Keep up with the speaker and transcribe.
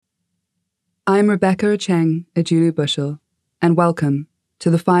I'm Rebecca Acheng Ejulu Bushell, and welcome to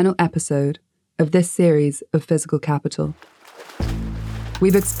the final episode of this series of Physical Capital.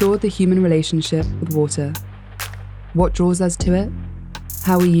 We've explored the human relationship with water, what draws us to it,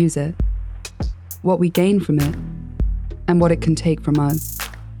 how we use it, what we gain from it, and what it can take from us.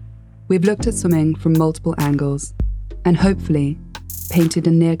 We've looked at swimming from multiple angles and hopefully painted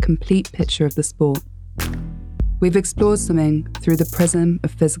a near complete picture of the sport. We've explored swimming through the prism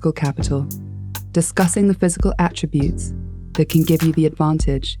of physical capital, discussing the physical attributes that can give you the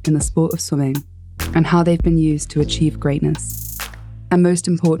advantage in the sport of swimming and how they've been used to achieve greatness. And most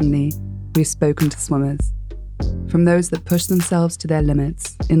importantly, we've spoken to swimmers, from those that push themselves to their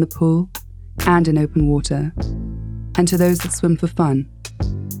limits in the pool and in open water, and to those that swim for fun,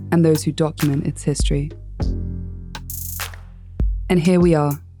 and those who document its history. And here we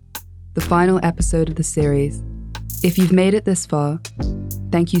are, the final episode of the series. If you've made it this far,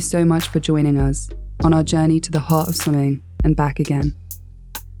 thank you so much for joining us on our journey to the heart of swimming and back again.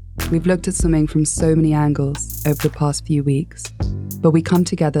 We've looked at swimming from so many angles over the past few weeks, but we come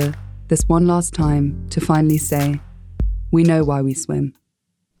together this one last time to finally say, we know why we swim.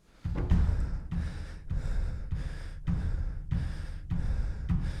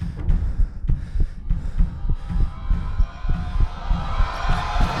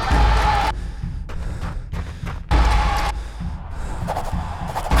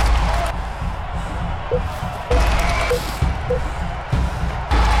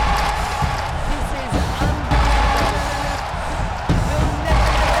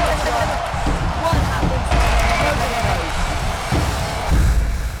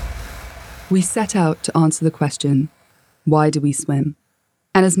 We set out to answer the question, why do we swim?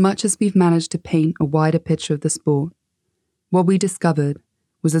 And as much as we've managed to paint a wider picture of the sport, what we discovered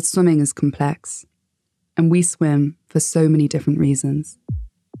was that swimming is complex, and we swim for so many different reasons.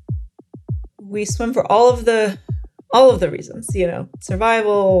 We swim for all of the reasons,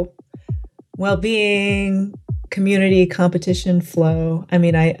 survival, well-being, community, competition, flow. I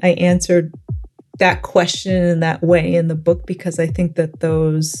mean, I answered that question in that way in the book because I think that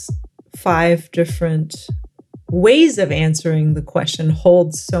those 5 different ways of answering the question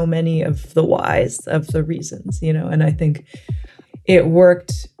hold so many of the whys of the reasons, and I think it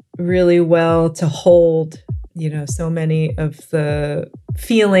worked really well to hold, so many of the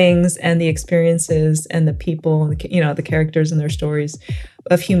feelings and the experiences and the people, and the characters and their stories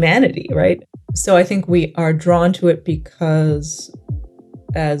of humanity, right? So I think we are drawn to it because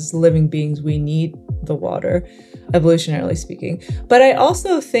as living beings, we need the water, evolutionarily speaking. But I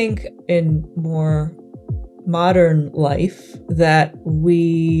also think in more modern life that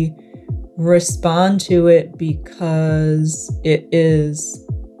we respond to it because it is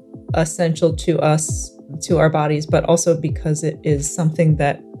essential to us, to our bodies, but also because it is something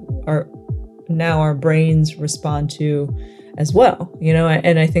that our brains respond to as well,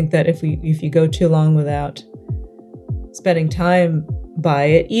 and I think that if you go too long without spending time by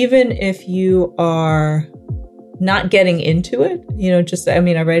it, even if you are not getting into it,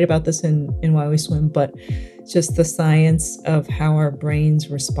 I write about this in Why We Swim, but just the science of how our brains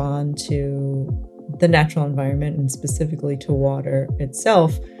respond to the natural environment and specifically to water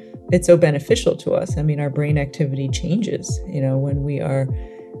itself, it's so beneficial to us. Our brain activity changes, when we are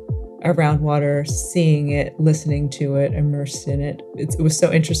around water, seeing it, listening to it, immersed in it. It was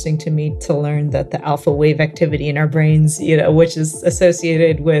so interesting to me to learn that the alpha wave activity in our brains, which is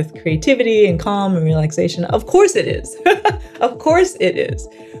associated with creativity and calm and relaxation. Of course it is. Of course it is.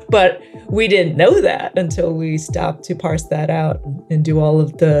 But we didn't know that until we stopped to parse that out and do all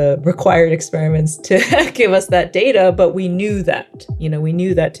of the required experiments to give us that data. But we knew that, we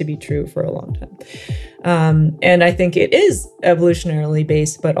knew that to be true for a long time. And I think it is evolutionarily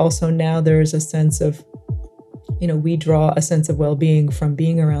based, but also now there is a sense of, we draw a sense of well-being from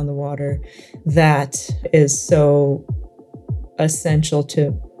being around the water that is so essential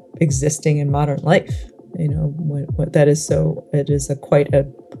to existing in modern life. What that is, so it is quite a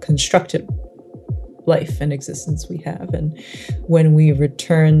constructive life and existence we have. And when we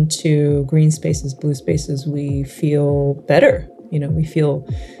return to green spaces, blue spaces, we feel better. We feel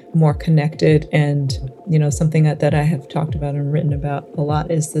more connected. And, something that I have talked about and written about a lot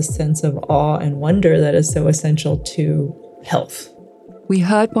is this sense of awe and wonder that is so essential to health. We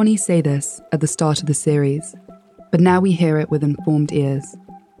heard Bonnie say this at the start of the series, but now we hear it with informed ears.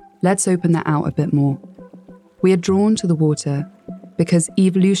 Let's open that out a bit more. We are drawn to the water because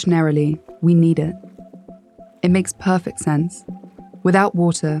evolutionarily we need it. It makes perfect sense. Without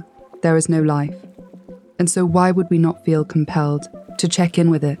water, there is no life. And so why would we not feel compelled to check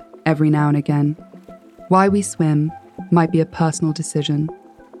in with it every now and again? Why we swim might be a personal decision,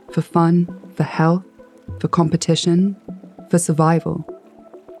 for fun, for health, for competition, for survival.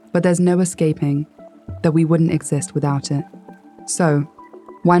 But there's no escaping that we wouldn't exist without it. So,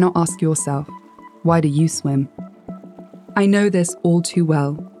 why not ask yourself, why do you swim? I know this all too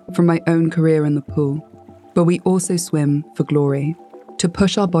well from my own career in the pool, but we also swim for glory, to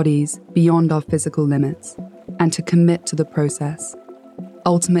push our bodies beyond our physical limits and to commit to the process,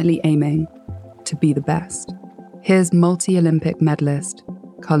 ultimately aiming to be the best. Here's multi-Olympic medalist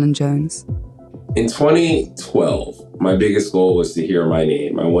Cullen Jones. In 2012, my biggest goal was to hear my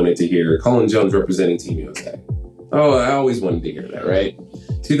name. I wanted to hear Cullen Jones representing Team USA. Oh, I always wanted to hear that, right?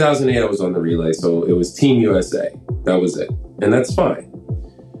 2008, I was on the relay, so it was Team USA. That was it. And that's fine.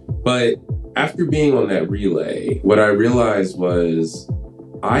 But after being on that relay, what I realized was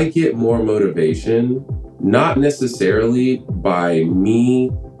I get more motivation, not necessarily by me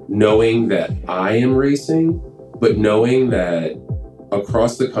knowing that I am racing, but knowing that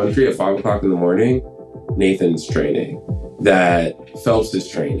across the country at 5 o'clock in the morning, Nathan's training, that Phelps is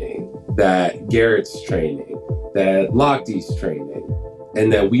training, that Garrett's training, that Lochtey's training,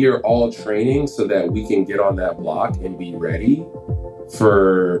 and that we are all training so that we can get on that block and be ready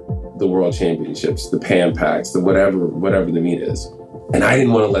for the World Championships, the Pan Packs, the whatever the meet is. And I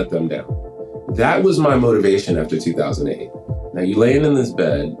didn't want to let them down. That was my motivation after 2008. Now you laying in this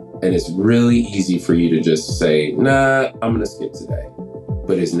bed and it's really easy for you to just say, nah, I'm gonna skip today.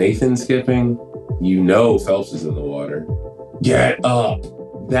 But is Nathan skipping? You know Phelps is in the water. Get up.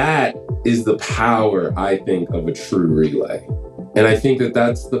 That is the power, I think, of a true relay. And I think that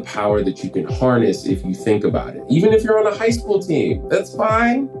that's the power that you can harness if you think about it. Even if you're on a high school team, that's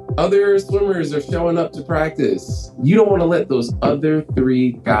fine. Other swimmers are showing up to practice. You don't want to let those other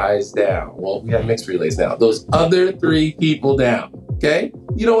 3 guys down. Well, we have mixed relays now. Those other 3 people down, okay?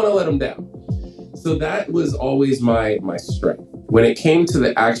 You don't want to let them down. So that was always my strength. When it came to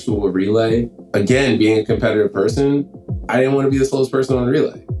the actual relay, again, being a competitive person, I didn't want to be the slowest person on the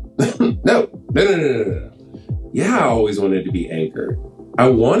relay. No. Yeah, I always wanted to be anchored. I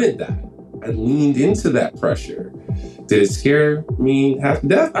wanted that. I leaned into that pressure. Did it scare me half to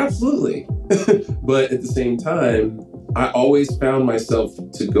death? Absolutely. But at the same time, I always found myself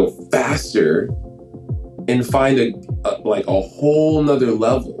to go faster and find a whole nother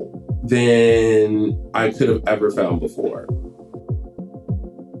level than I could have ever found before.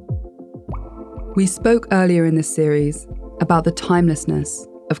 We spoke earlier in this series about the timelessness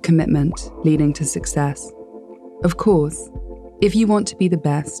of commitment leading to success. Of course, if you want to be the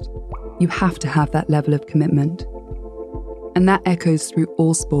best, you have to have that level of commitment. And that echoes through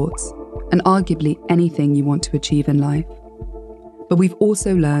all sports and arguably anything you want to achieve in life. But we've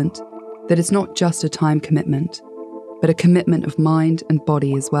also learned that it's not just a time commitment, but a commitment of mind and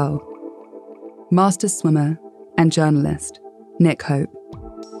body as well. Master swimmer and journalist Nick Hope.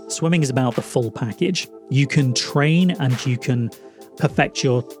 Swimming is about the full package. You can train and you can perfect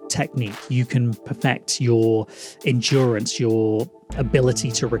your technique. You can perfect your endurance, your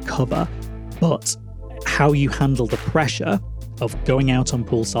ability to recover. But how you handle the pressure of going out on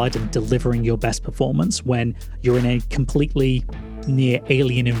poolside and delivering your best performance when you're in a completely near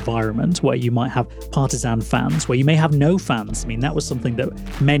alien environment where you might have partisan fans, where you may have no fans. I mean, that was something that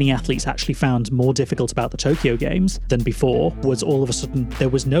many athletes actually found more difficult about the Tokyo Games than before, was all of a sudden there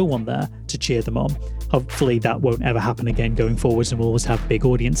was no one there to cheer them on. Hopefully that won't ever happen again going forwards and we'll always have big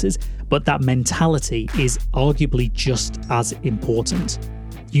audiences. But that mentality is arguably just as important.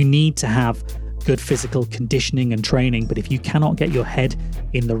 You need to have good physical conditioning and training, but if you cannot get your head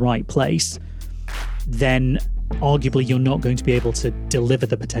in the right place, then arguably you're not going to be able to deliver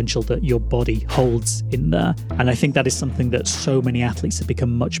the potential that your body holds in there. And I think that is something that so many athletes have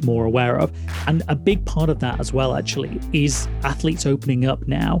become much more aware of. And a big part of that as well, actually, is athletes opening up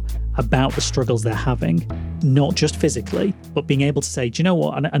now about the struggles they're having, not just physically, but being able to say, do you know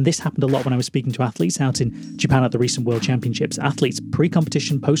what? And this happened a lot when I was speaking to athletes out in Japan at the recent World Championships, athletes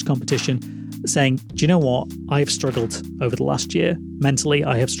pre-competition, post-competition, saying, do you know what? I have struggled over the last year. Mentally,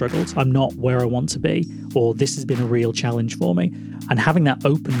 I have struggled. I'm not where I want to be, or this has been a real challenge for me. And having that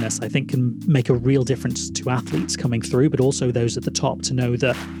openness, I think, can make a real difference to athletes coming through, but also those at the top to know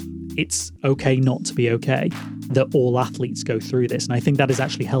that it's okay not to be okay, that all athletes go through this. And I think that is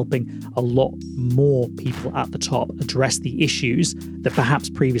actually helping a lot more people at the top address the issues that perhaps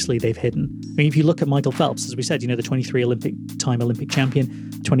previously they've hidden. I mean, if you look at Michael Phelps, as we said, the 23 Olympic-time Olympic champion,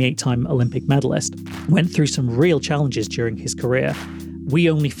 28-time Olympic medalist, went through some real challenges during his career. We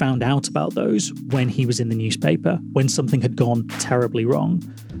only found out about those when he was in the newspaper, when something had gone terribly wrong.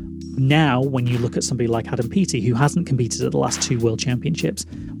 Now, when you look at somebody like Adam Peaty, who hasn't competed at the last 2 World Championships,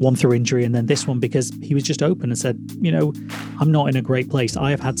 one through injury and then this one because he was just open and said, I'm not in a great place.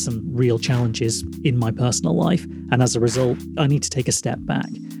 I have had some real challenges in my personal life. And as a result, I need to take a step back.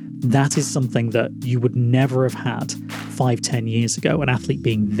 That is something that you would never have had 5-10 years ago, an athlete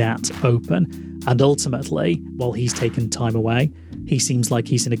being that open. And ultimately, while he's taken time away, he seems like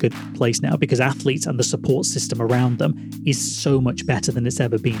he's in a good place now because athletes and the support system around them is so much better than it's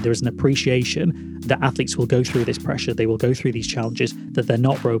ever been. There is an appreciation that athletes will go through this pressure, they will go through these challenges, that they're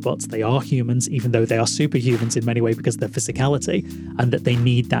not robots, they are humans, even though they are superhumans in many ways because of their physicality, and that they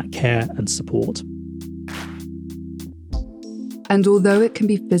need that care and support. And although it can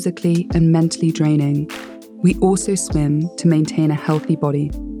be physically and mentally draining, we also swim to maintain a healthy body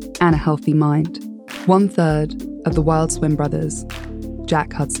and a healthy mind. 1/3 of the Wild Swim brothers,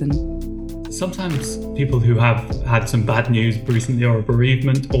 Jack Hudson. Sometimes people who have had some bad news recently or a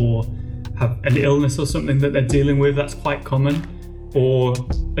bereavement or have an illness or something that they're dealing with, that's quite common, or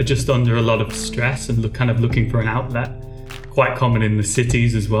are just under a lot of stress and kind of looking for an outlet. Quite common in the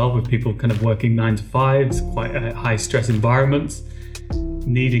cities as well, with people kind of working 9 to 5s, quite high stress environments,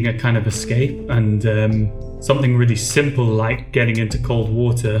 needing a kind of escape. And something really simple like getting into cold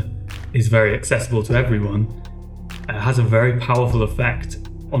water is very accessible to everyone. It has a very powerful effect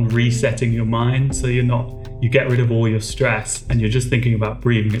on resetting your mind, so you get rid of all your stress and you're just thinking about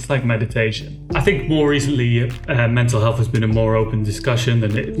breathing. It's like meditation. I think more recently mental health has been a more open discussion,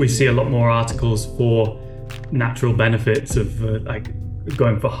 and we see a lot more articles for natural benefits of like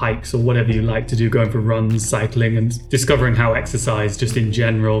going for hikes or whatever you like to do, going for runs, cycling, and discovering how exercise just in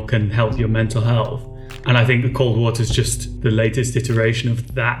general can help your mental health. And I think the cold water is just the latest iteration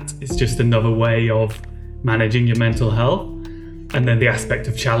of that. It's just another way of managing your mental health. And then the aspect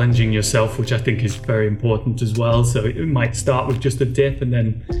of challenging yourself, which I think is very important as well. So it might start with just a dip and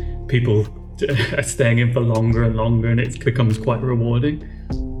then people are staying in for longer and longer, and it becomes quite rewarding.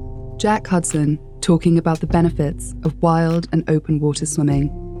 Jack Hudson talking about the benefits of wild and open water swimming.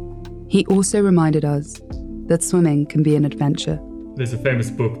 He also reminded us that swimming can be an adventure. There's a famous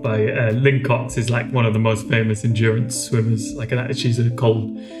book by Lynn Cox, is like one of the most famous endurance swimmers. She's a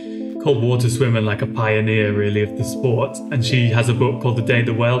cold water swimmer, like a pioneer really of the sport. And she has a book called The Day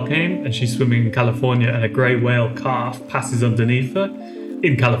the Whale Came, and she's swimming in California and a grey whale calf passes underneath her.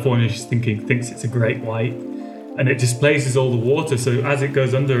 In California, she thinks it's a great white, and it displaces all the water. So as it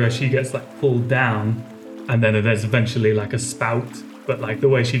goes under her, she gets like pulled down, and then there's eventually like a spout. But like the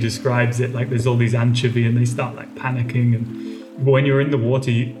way she describes it, like there's all these anchovy and they start like panicking. And when you're in the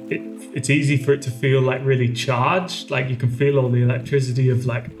water, it's easy for it to feel like really charged. Like you can feel all the electricity of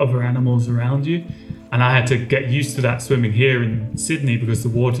like other animals around you. And I had to get used to that swimming here in Sydney because the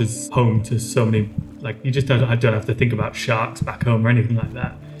water's home to so many, like I don't have to think about sharks back home or anything like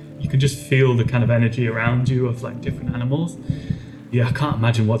that. You can just feel the kind of energy around you of like different animals. Yeah, I can't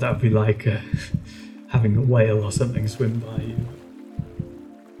imagine what that would be like having a whale or something swim by you.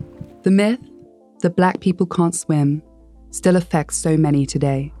 The myth that Black people can't swim still affects so many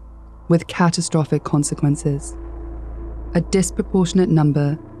today, with catastrophic consequences. A disproportionate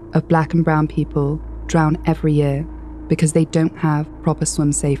number of Black and brown people drown every year because they don't have proper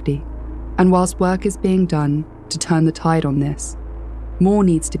swim safety. And whilst work is being done to turn the tide on this, more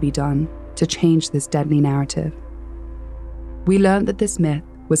needs to be done to change this deadly narrative. We learned that this myth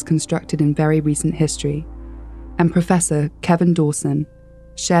was constructed in very recent history, and Professor Kevin Dawson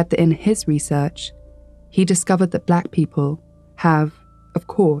shared that in his research, he discovered that Black people have, of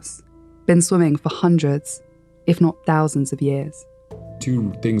course, been swimming for hundreds, if not thousands of years.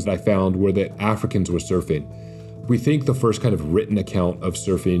 Two things that I found were that Africans were surfing. We think the first kind of written account of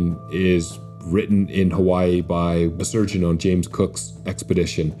surfing is written in Hawaii by a surgeon on James Cook's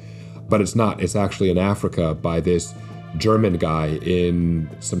expedition, but it's not. It's actually in Africa by this German guy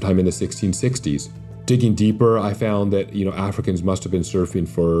sometime in the 1660s. Digging deeper, I found that, Africans must have been surfing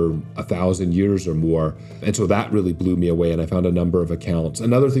for 1,000 years or more. And so that really blew me away, and I found a number of accounts.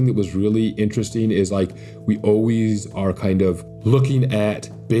 Another thing that was really interesting is we always are kind of looking at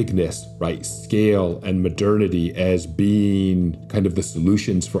bigness, right? Scale and modernity as being kind of the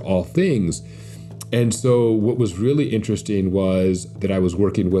solutions for all things. And so what was really interesting was that I was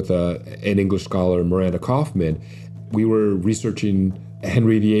working with an English scholar, Miranda Kaufman. We were researching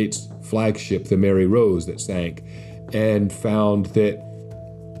Henry VIII's flagship, the Mary Rose, that sank, and found that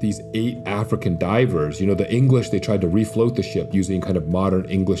these 8 African divers, the English, they tried to refloat the ship using kind of modern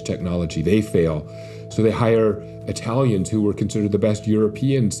English technology. They fail. So they hire Italians who were considered the best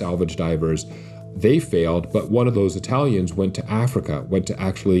European salvage divers. They failed, but one of those Italians went to Africa, went to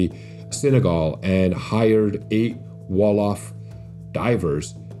actually Senegal, and hired 8 Wolof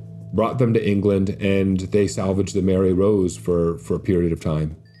divers, brought them to England, and they salvaged the Mary Rose for a period of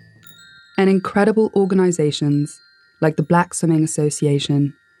time. And incredible organisations like the Black Swimming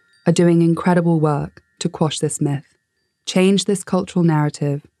Association are doing incredible work to quash this myth, change this cultural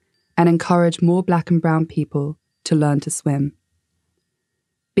narrative, and encourage more Black and brown people to learn to swim.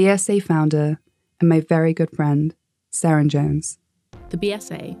 BSA founder and my very good friend, Seren Jones. The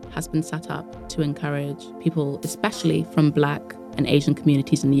BSA has been set up to encourage people, especially from Black and Asian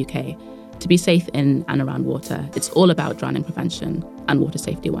communities in the UK, to be safe in and around water. It's all about drowning prevention and water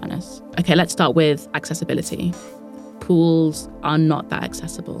safety awareness. Okay, let's start with accessibility. Pools are not that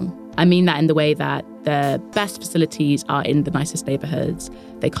accessible. I mean that in the way that the best facilities are in the nicest neighborhoods.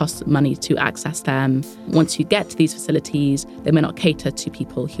 They cost money to access them. Once you get to these facilities, they may not cater to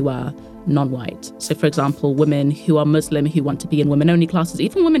people who are non-white. So for example, women who are Muslim who want to be in women-only classes,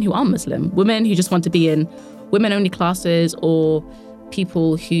 even women who aren't Muslim, women who just want to be in women-only classes, or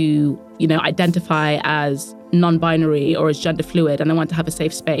people who, identify as non-binary or as gender fluid and they want to have a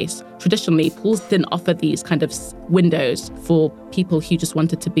safe space. Traditionally, pools didn't offer these kind of windows for people who just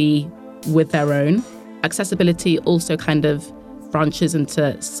wanted to be with their own. Accessibility also kind of branches into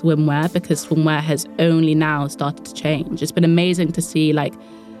swimwear, because swimwear has only now started to change. It's been amazing to see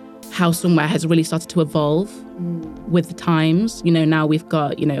how swimwear has really started to evolve with the times. Now we've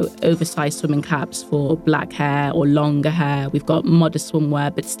got, oversized swimming caps for black hair or longer hair. We've got modest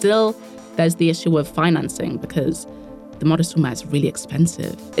swimwear, but still there's the issue of financing, because the modest swimwear is really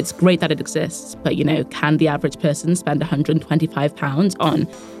expensive. It's great that it exists, but, can the average person spend £125 on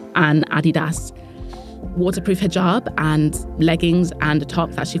an Adidas waterproof hijab and leggings and a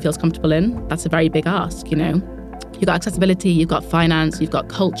top that she feels comfortable in? That's a very big ask, You've got accessibility, you've got finance, you've got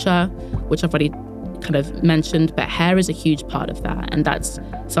culture, which I've already kind of mentioned, but hair is a huge part of that. And that's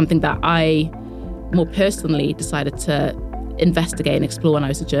something that I more personally decided to investigate and explore when I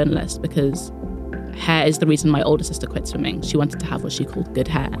was a journalist, because hair is the reason my older sister quit swimming. She wanted to have what she called good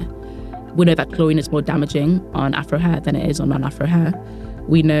hair. We know that chlorine is more damaging on Afro hair than it is on non-Afro hair.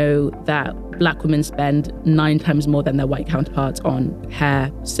 We know that Black women spend 9 times more than their white counterparts on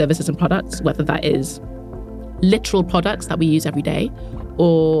hair services and products, whether that is literal products that we use every day,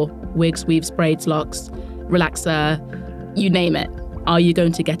 or wigs, weaves, braids, locks, relaxer, you name it. Are you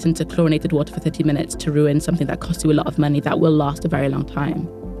going to get into chlorinated water for 30 minutes to ruin something that costs you a lot of money that will last a very long time?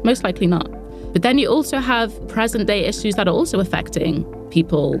 Most likely not. But then you also have present day issues that are also affecting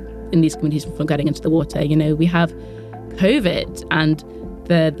people in these communities from getting into the water. We have COVID and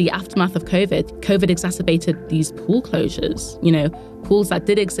the aftermath of COVID. COVID exacerbated these pool closures. Pools that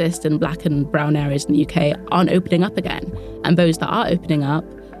did exist in Black and brown areas in the UK aren't opening up again. And those that are opening up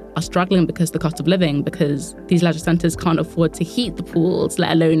are struggling because of the cost of living, because these leisure centres can't afford to heat the pools,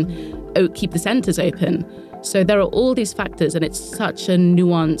 let alone keep the centres open. So there are all these factors, and it's such a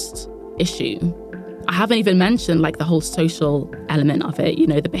nuanced issue. I haven't even mentioned the whole social element of it,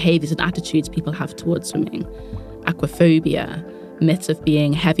 the behaviours and attitudes people have towards swimming, aquaphobia, myths of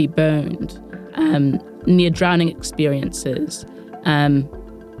being heavy boned, near drowning experiences,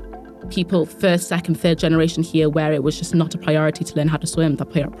 people first, second, third generation here where it was just not a priority to learn how to swim. The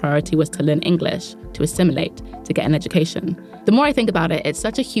priority was to learn English, to assimilate, to get an education. The more I think about it, it's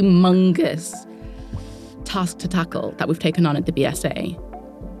such a humongous task to tackle that we've taken on at the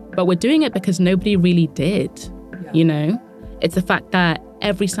BSA. But we're doing it because nobody really did, It's the fact that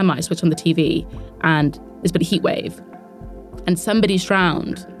every summer I switch on the TV and there's been a heat wave and somebody's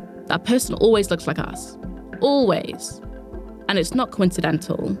drowned. That person always looks like us, always. And it's not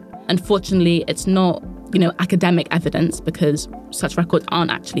coincidental. Unfortunately, it's not, academic evidence, because such records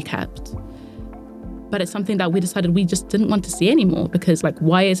aren't actually kept. But it's something that we decided we just didn't want to see anymore, because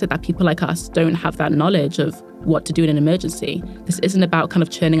why is it that people like us don't have that knowledge of what to do in an emergency? This isn't about kind of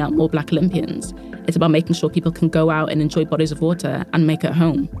churning out more Black Olympians. It's about making sure people can go out and enjoy bodies of water and make it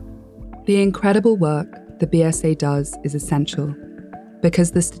home. The incredible work the BSA does is essential,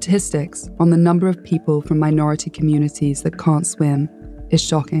 because the statistics on the number of people from minority communities that can't swim is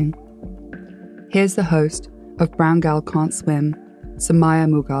shocking. Here's the host of Brown Gal Can't Swim, Samaya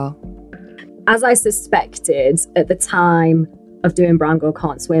Mughal. As I suspected at the time of doing Brown Girl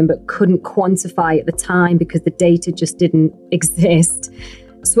Can't Swim, but couldn't quantify at the time because the data just didn't exist,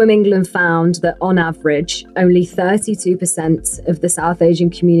 Swim England found that on average, only 32% of the South Asian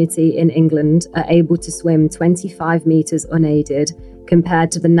community in England are able to swim 25 metres unaided,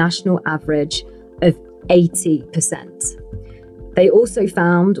 compared to the national average of 80%. They also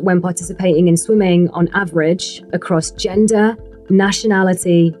found, when participating in swimming on average across gender,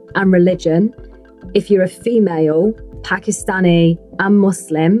 nationality and religion, if you're a female, Pakistani and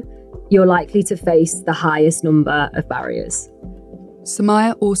Muslim, you're likely to face the highest number of barriers.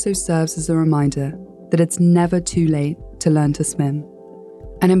 Samaya also serves as a reminder that it's never too late to learn to swim.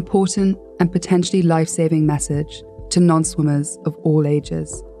 An important and potentially life-saving message to non-swimmers of all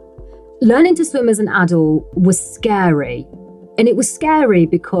ages. Learning to swim as an adult was scary. And it was scary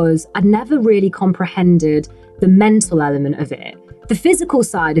because I'd never really comprehended the mental element of it. The physical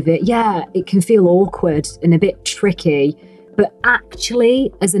side of it, yeah, it can feel awkward and a bit tricky. But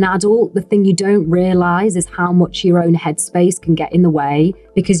actually, as an adult, the thing you don't realize is how much your own headspace can get in the way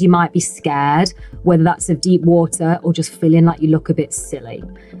because you might be scared, whether that's of deep water or just feeling like you look a bit silly.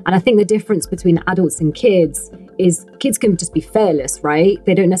 And I think the difference between adults and kids is kids can just be fearless, right?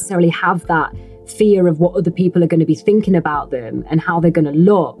 They don't necessarily have that fear of what other people are going to be thinking about them and how they're going to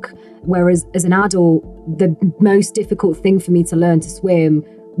look. Whereas as an adult, the most difficult thing for me to learn to swim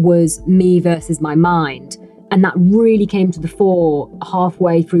was me versus my mind. And that really came to the fore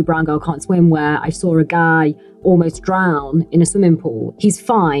halfway through Brown Girl Can't Swim, where I saw a guy almost drown in a swimming pool. He's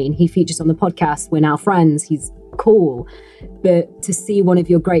fine. He features on the podcast. We're now friends. He's cool. But to see one of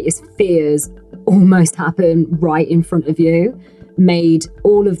your greatest fears almost happen right in front of you made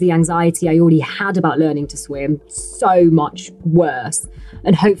all of the anxiety I already had about learning to swim so much worse.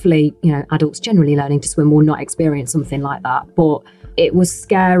 And hopefully, adults generally learning to swim will not experience something like that. But it was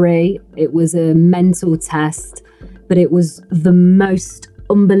scary. It was a mental test, but it was the most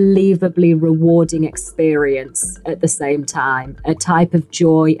unbelievably rewarding experience at the same time. A type of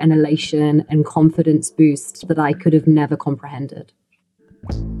joy and elation and confidence boost that I could have never comprehended.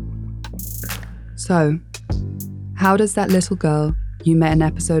 So, how does that little girl you met in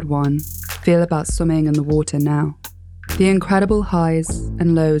episode 1 feel about swimming in the water now? The incredible highs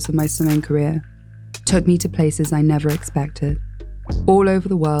and lows of my swimming career took me to places I never expected, all over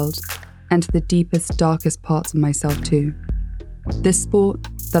the world, and to the deepest, darkest parts of myself too. This sport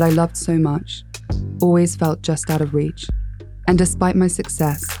that I loved so much always felt just out of reach. And despite my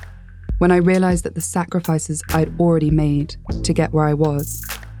success, when I realized that the sacrifices I'd already made to get where I was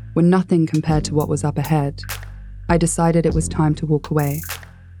were nothing compared to what was up ahead, I decided it was time to walk away.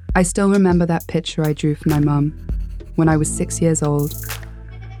 I still remember that picture I drew for my mum when I was 6 years old,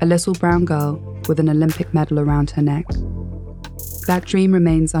 a little brown girl with an Olympic medal around her neck. That dream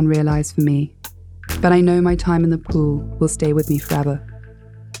remains unrealized for me, but I know my time in the pool will stay with me forever.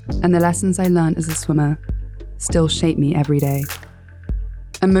 And the lessons I learned as a swimmer still shape me every day.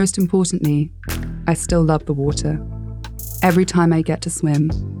 And most importantly, I still love the water. Every time I get to swim,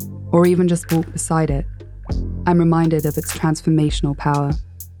 or even just walk beside it, I'm reminded of its transformational power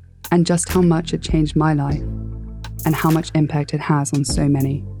and just how much it changed my life and how much impact it has on so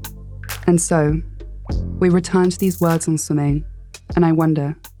many. And so, we return to these words on swimming, and I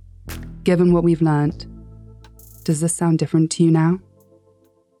wonder, given what we've learned, does this sound different to you now?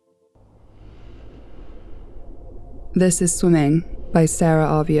 This is Swimming by Sarah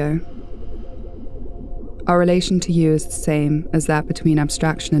Arvio. Our relation to you is the same as that between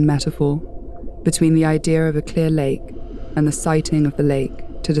abstraction and metaphor, between the idea of a clear lake and the sighting of the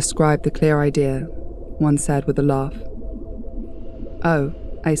lake to describe the clear idea, one said with a laugh. Oh,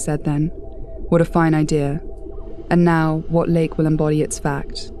 I said then, what a fine idea. And now, what lake will embody its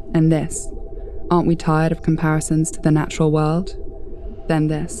fact? And this, aren't we tired of comparisons to the natural world? Then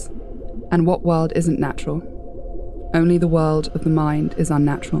this, and what world isn't natural? Only the world of the mind is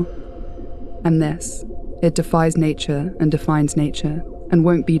unnatural. And this, it defies nature and defines nature, and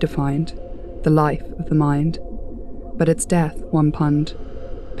won't be defined, the life of the mind. But its death, one punned,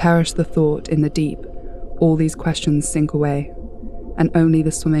 perish the thought in the deep, all these questions sink away, and only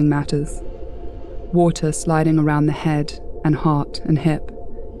the swimming matters. Water sliding around the head and heart and hip,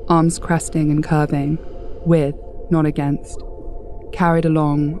 arms cresting and curving, with, not against. Carried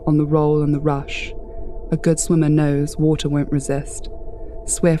along on the roll and the rush, a good swimmer knows water won't resist,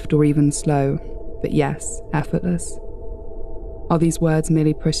 swift or even slow, but yes, effortless. Are these words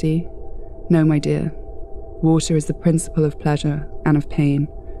merely pretty? No, my dear. Water is the principle of pleasure and of pain,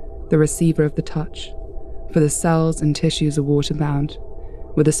 the receiver of the touch. For the cells and tissues are water-bound.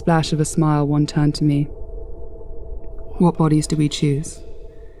 With a splash of a smile, one turned to me. What bodies do we choose?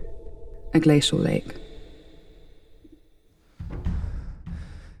 A glacial lake.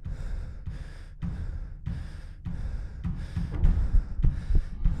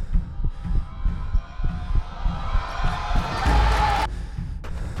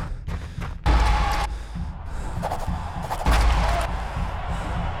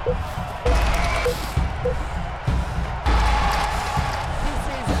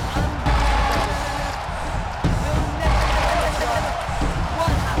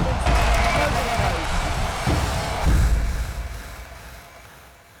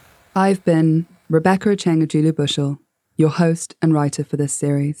 I've been Rebecca Ochenga-Julie-Bushell, your host and writer for this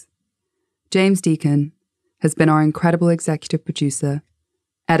series. James Deacon has been our incredible executive producer,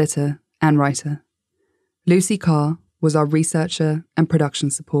 editor, and writer. Lucy Carr was our researcher and production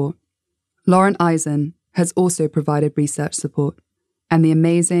support. Lauren Eisen has also provided research support, and the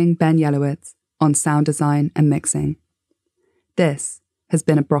amazing Ben Yelowitz on sound design and mixing. This has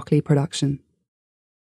been a Broccoli production.